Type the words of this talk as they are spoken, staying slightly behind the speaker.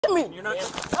me.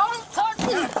 Don't touch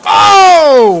me.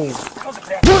 Oh! What's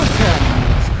happening?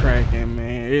 It's cracking,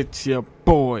 man. It's your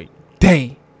boy,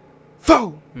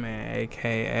 Davo, man,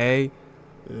 a.k.a.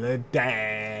 Lil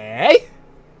Day.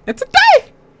 And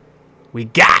today, we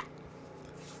got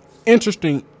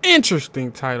interesting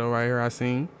title right here I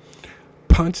seen.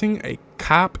 Punching a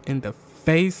cop in the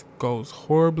face goes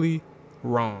horribly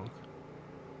wrong.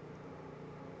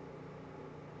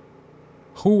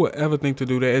 Who would ever think to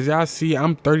do that? As y'all see,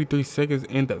 I'm 33 seconds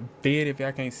in the vid, if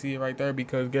y'all can't see it right there,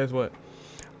 because guess what?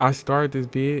 I started this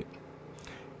vid,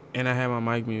 and I had my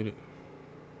mic muted.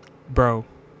 Bro,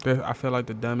 I feel like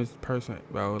the dumbest person,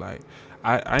 bro. Like,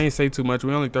 I ain't say too much.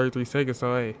 We only 33 seconds,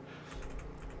 so hey.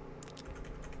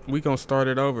 We gonna start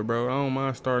it over, bro. I don't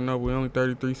mind starting over. We only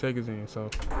 33 seconds in, so.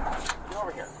 Get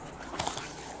over here.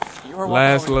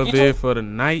 Last little vid for the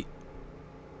night.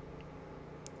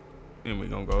 And we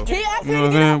gonna go. You know what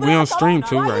I'm saying? We on stream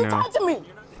too right now.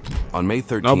 On May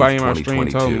 13th,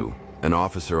 2022, an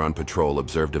officer on patrol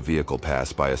observed a vehicle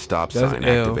pass by a stop sign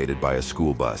activated by a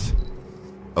school bus.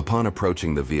 Upon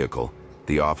approaching the vehicle,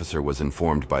 the officer was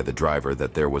informed by the driver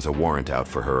that there was a warrant out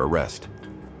for her arrest.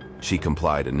 She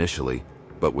complied initially,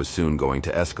 but was soon going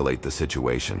to escalate the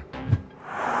situation.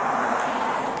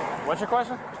 What's your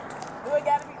question?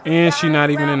 And she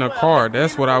not even in a car.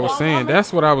 That's what I was saying.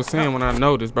 That's what I was saying when I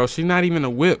noticed, bro. She not even a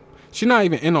whip. She not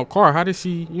even in a car. How did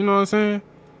she, you know what I'm saying?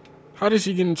 How did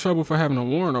she get in trouble for having a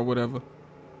warrant or whatever?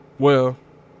 Well,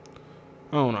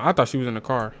 I don't know. I thought she was in the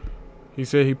car. He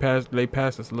said they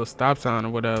passed this little stop sign or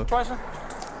whatever. Question?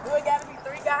 Do it gotta be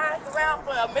 3 guys around for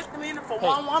a misdemeanor for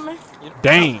one woman?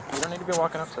 Dang. You don't need to be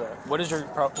walking up to that. What is your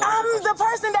problem? I'm the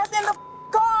person that's in the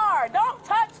car. Don't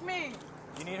touch me.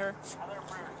 You need her?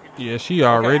 Yeah, she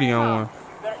already on one.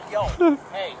 Yo,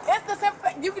 hey. It's the simple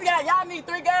thing. Y'all need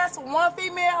 3 guys for 1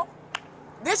 female.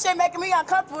 This shit making me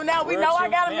uncomfortable now. We know I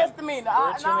got a misdemeanor.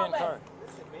 We're a 2-man car.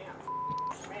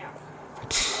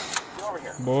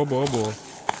 Boy.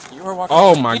 You were walking.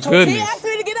 Oh my goodness. He asked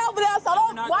me to get over there, so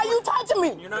why you touching me?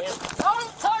 Don't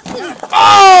touch me.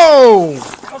 Oh!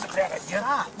 That was a bad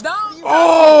idea. Don't.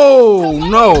 Oh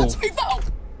no.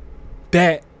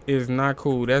 That is not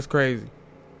cool. That's crazy.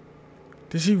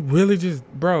 Did she really just,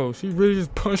 bro? She really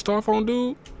just punched off on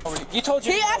dude? He told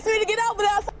you. He asked me to get over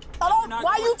there, so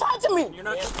why you touching me?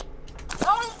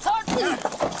 Don't touch me.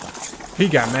 He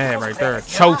got mad right there.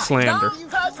 Choke slammed her. Don't you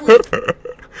touch me.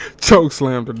 Choke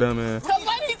slammed her, dumb ass.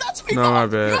 Somebody touch me. No, my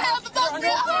bad. You have to touch me. I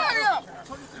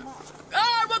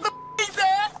heard what the he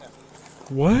said.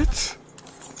 What?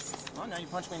 Oh, now you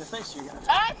punched me in the face.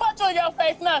 I ain't punch on your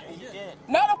face, nothing. You did.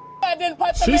 No, I didn't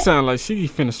punch She sound like she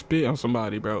finna spit on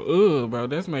somebody, bro. Ugh, bro,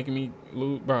 that's making me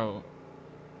lose, bro.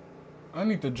 I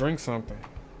need to drink something.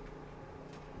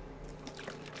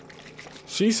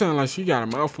 She sound like she got a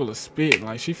mouthful of spit,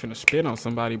 like she finna spit on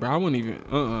somebody, bro. I wouldn't even,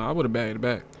 I would've bagged it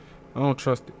back. I don't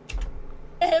trust it.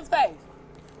 In his face.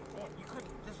 You could.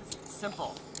 This was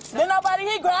simple. Then nobody,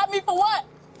 he grabbed me for what?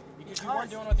 Because you weren't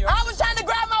doing what the I was trying to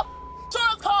grab my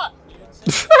insurance card.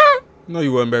 No,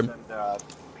 you wasn't, baby.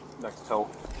 Next toe.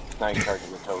 Now you're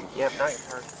charging the toe. Yep, now you're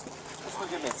charging. This would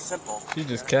give me simple. She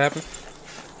just capping.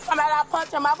 Come out, I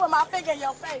punch him. I put my finger in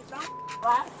your face, huh?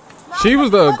 Right? No, She was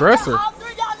the aggressor. All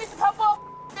 3 y'all need to come for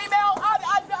female.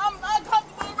 I'm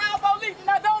uncomfortable around police, and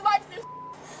I don't like this.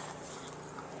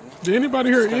 Did anybody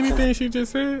hear anything she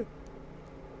just said?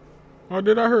 Or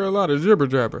did I hear a lot of jibber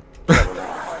jabber?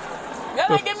 That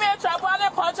ain't get me in trouble. I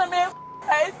didn't punch him in the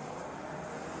face.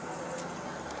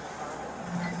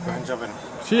 Go ahead and jump in.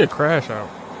 She a crash out.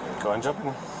 Go ahead and jump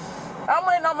in. I'm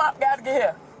waiting on my guy to get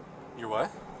here. You're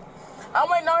what? I'm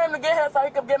waiting on him to get here so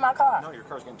he can get my car. No, your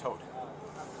car's getting towed.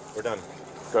 We're done.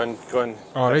 Go ahead.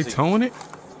 Oh, they towing it?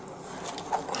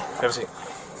 Have a seat.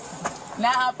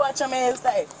 Now I punch him in his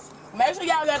face. Make sure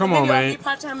y'all got Come the on, video of man. me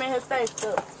punching him in his face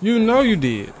too. You know you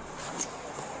did.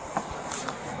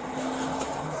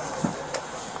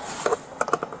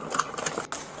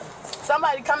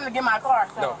 Somebody coming to get my car.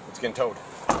 So. No, it's getting towed.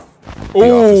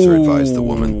 The officer advised the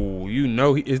woman. You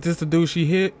know, is this the dude she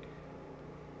hit?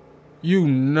 You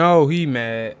know he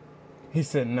mad. He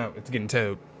said, no, it's getting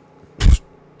towed.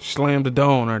 Slammed the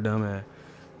door on her dumb ass.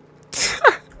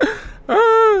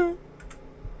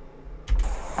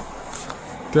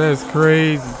 That's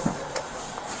crazy.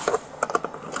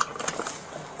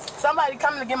 Somebody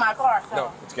coming to get my car. So.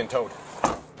 No, it's getting towed.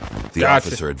 The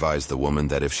officer advised the woman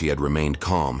that if she had remained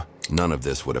calm, none of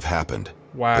this would have happened.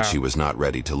 Wow. But she was not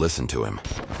ready to listen to him.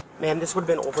 Man, this would have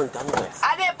been over and done with.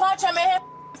 I didn't punch him in his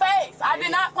face. I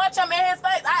did not punch him in his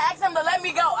face. I asked him to let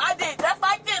me go. I did. Just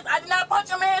like this. I did not punch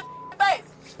him in his face.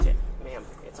 Ma'am,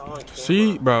 it's all on camera.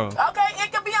 She, bro. Okay,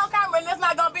 it could be on camera and it's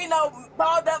not going to be no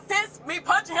balled up fist. Me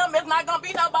punching him, it's not gonna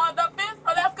be no balled up fist.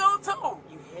 So that's cool too.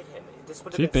 You hit him.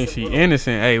 She thinks she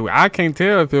innocent. Hey, I can't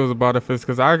tell if it was a balled up fist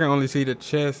because I can only see the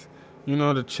chest. You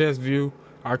know, the chest view.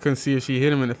 I couldn't see if she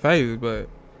hit him in the face, but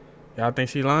y'all think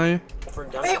she lying?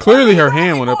 Clearly her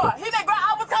hand went up. He didn't grab.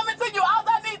 I was coming to you. All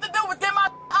I need to do was get my.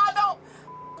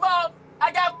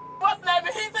 I got what's name,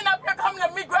 and he's sitting up here coming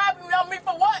to me, grabbing on me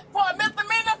for what? For a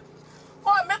misdemeanor?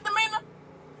 For a misdemeanor?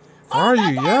 Why are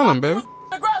you yelling, baby?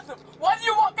 Aggressive. What are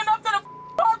you walking up to the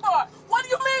car for? What do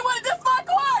you mean? What? This is my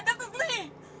car. This is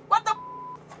me. What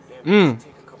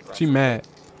the? She mad.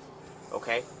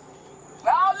 Okay.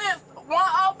 All this, one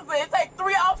officer. It takes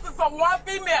 3 officers for 1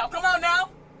 female. Come on now.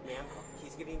 Ma'am,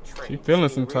 he's getting trained. She feeling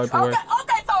some type of way.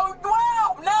 Okay, so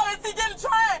wow. Now is he getting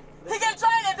trained? He getting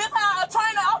trained, and this how a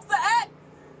trainer officer act?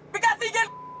 Because he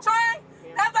getting trained?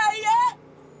 That's how he act?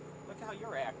 Look how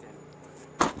you're acting.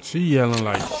 She yelling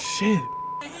like shit.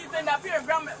 He's sitting up here,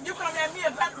 you come at me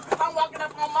aggressive because I'm walking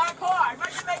up on my car.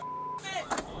 Make sense?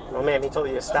 No, ma'am, he told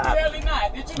you to stop. Clearly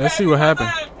not. Did you Let's see what happened.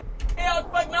 Hell,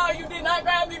 fuck no, you did not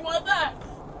grab me one time.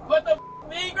 What the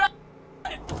did he grab?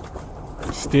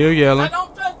 Still yelling. I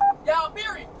don't trust y'all,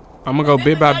 period. I'm gonna go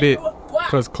bit by bit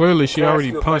because clearly she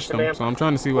already punched him. So I'm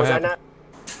trying to see what happened.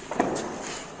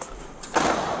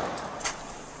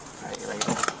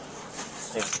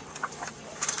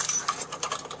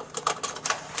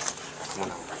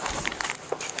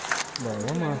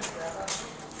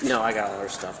 No, I got all our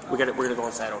stuff. We're gonna go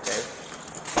inside, okay?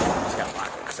 Just gotta lock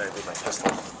it because I leave my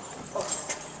pistol.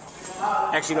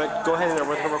 Actually, you know what? Go ahead and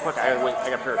real quick. I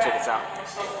got a pair of tickets out.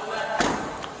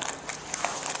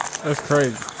 That's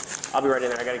crazy. I'll be right in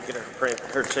there. I gotta get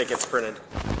her tickets printed.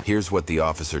 Here's what the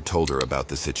officer told her about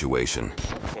the situation.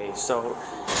 Okay, so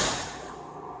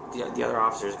the other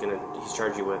officer is he's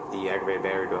charged you with the aggravated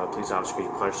battery to a police officer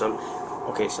because you punched him.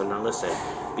 Okay, so now listen,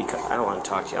 because I don't want to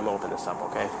talk to you. I'm gonna open this up,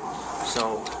 okay?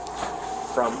 So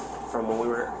from when we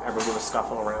were ever going to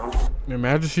scuffle around.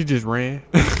 Imagine she just ran.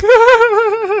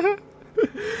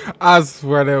 I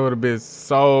swear that would have been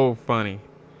so funny.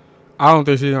 I don't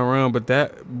think she's gonna run, but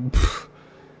that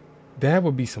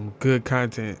would be some good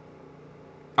content.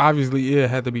 Obviously, it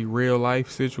had to be real life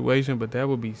situation, but that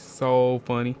would be so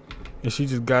funny. And she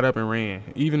just got up and ran,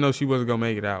 even though she wasn't gonna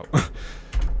make it out.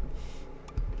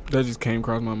 That just came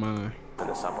across my mind.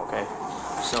 This up, okay?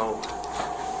 So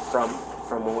from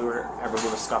when we were ever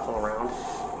going to scuffle around,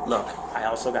 look, I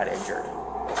also got injured,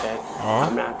 okay?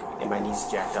 I'm not, and my knee's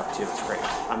jacked up too, it's great.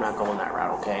 I'm not going that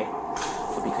route, okay?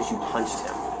 But because you punched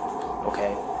him,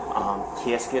 okay?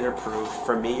 He has to get it approved.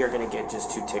 For me, you're going to get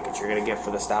just 2 tickets. You're going to get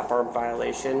for the stop arm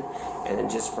violation, and then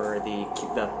just for the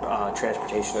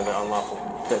transportation of the unlawful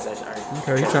possession.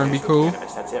 Okay, you trying to be cool?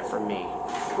 That's it for me.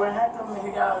 What happened when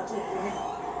he got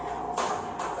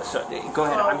So go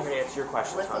ahead. I'm here to answer your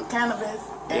questions. with some cannabis,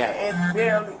 and Yeah. it's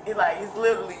barely, it's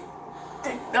literally.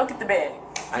 Don't get the bag.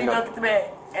 I know. Don't get the bag,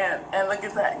 and look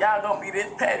at that. Y'all gonna be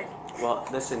this petty. Well,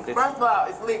 listen. First of all,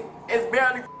 it's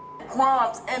barely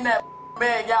crumbs in that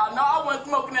bag. Y'all know I wasn't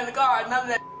smoking in the car. None of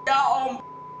that. Y'all own.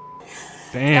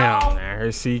 Damn,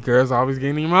 man. See, girls always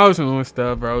getting emotional and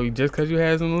stuff, bro. Just because you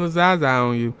had some little Zaza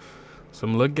on you.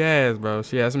 Some little gas, bro.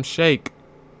 She had some shake.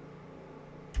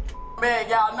 Man,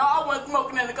 y'all know I wasn't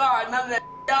smoking in the car. None of that.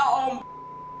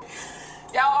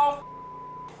 Y'all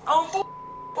on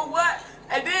for what?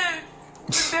 And then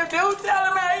the dude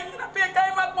telling me, he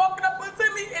came up walking up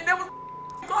to me, and there was.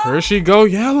 Here she go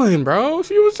yelling, bro.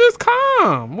 She was just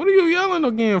calm. What are you yelling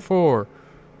again for?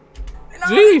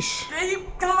 Jeez. Did he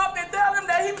come up and tell him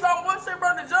that he was on bullshit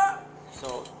from the jump?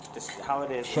 So this is how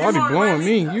it is. Shawty blowing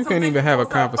me. You can't even have a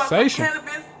conversation.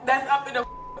 Cannabis that's up in the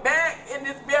bag in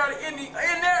this barrel in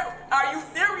there. Are you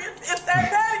serious? It's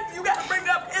that bad. You gotta bring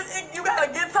up. You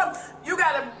gotta get some. You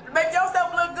gotta make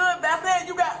yourself look good. That's it.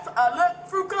 You got look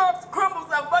fruit crumbles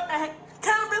of fucking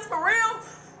cannabis for real.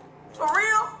 For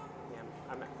real.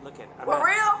 For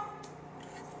real.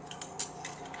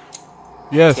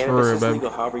 Yes, for Cannabis real, is baby. legal,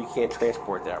 however, you can't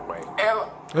transport that way.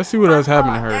 Let's see what else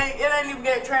happened to her. It ain't even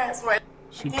getting transferred.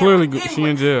 She clearly she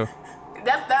in jail.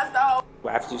 That's the whole.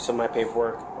 I have to do some of my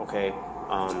paperwork. Okay.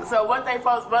 So what they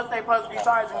supposed to be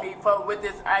charging me for with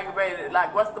this aggravated?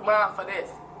 Like, what's the bond for this?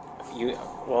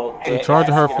 They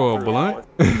charging her for a blunt?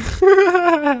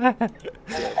 The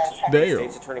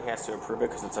state's attorney has to approve it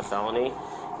because it's a felony.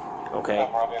 Okay.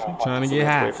 She's trying to So get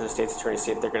high. wait for the state's attorney to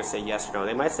see if they're going to say yes or no.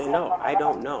 They might say no. I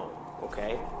don't know.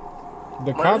 Okay.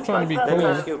 The cop trying to be Let me cool.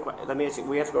 ask you. Let me ask you.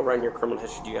 We have to go run your criminal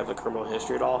history. Do you have a criminal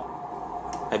history at all?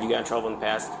 Have you gotten in trouble in the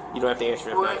past? You don't have to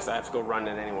answer it now because I have to go run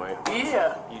it anyway.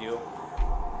 Yeah. You do.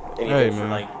 Hey, Anything for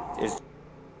man. like is.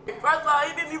 First of all,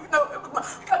 he didn't even know it was my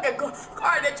fucking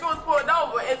car that you was pulling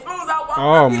over. As soon as I walked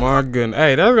Oh up, my goodness.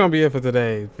 Hey, that's gonna be it for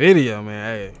today's video,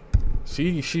 man.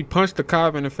 Hey, she punched the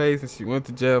cop in the face and she went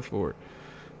to jail for it.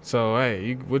 So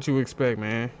hey, what you expect,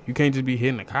 man? You can't just be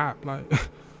hitting the cop, like,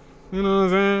 you know what I'm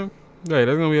saying? Hey,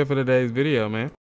 that's gonna be it for today's video, man.